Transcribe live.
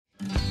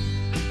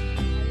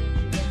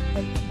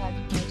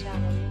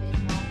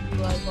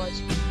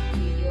watching a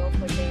video of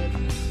hotel.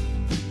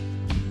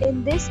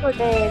 In this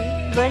hotel,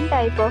 one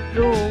type of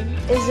room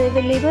is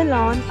available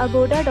on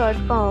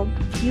agoda.com.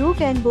 You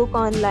can book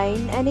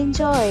online and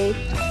enjoy it.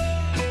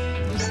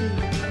 To see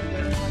more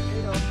than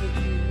 100 of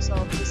reviews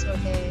of this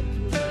hotel,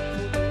 you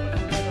can go to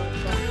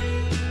agoda.com.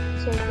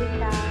 Check-in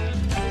time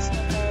in this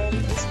hotel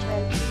is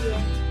 12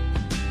 p.m.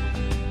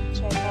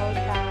 Check-out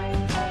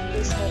time of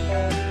this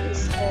hotel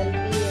is 12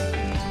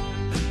 p.m.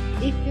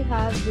 If you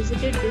have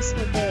visited this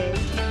hotel,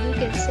 you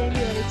can send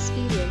your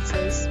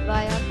experiences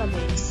via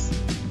comments.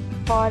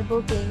 For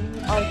booking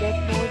or get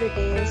more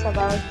details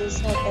about this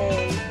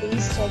hotel,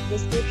 please check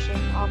description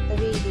of the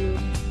video.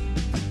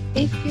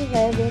 If you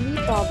have any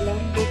problem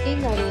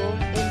booking a room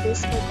in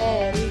this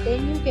hotel,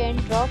 then you can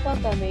drop a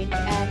comment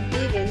and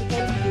we will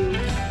help you.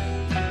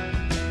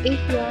 If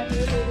you are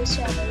new to this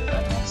channel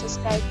or not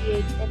subscribed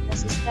yet, then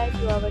subscribe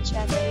to our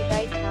channel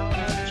right now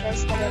and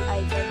press the bell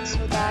icon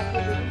so that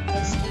you don't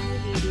miss any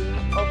video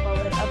of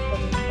our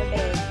upcoming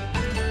hotel.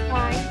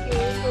 Thank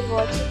you for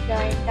watching the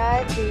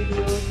entire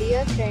video.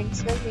 Dear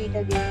friends, we'll meet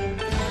again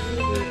in a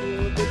new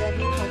video with a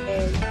new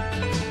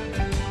hotel.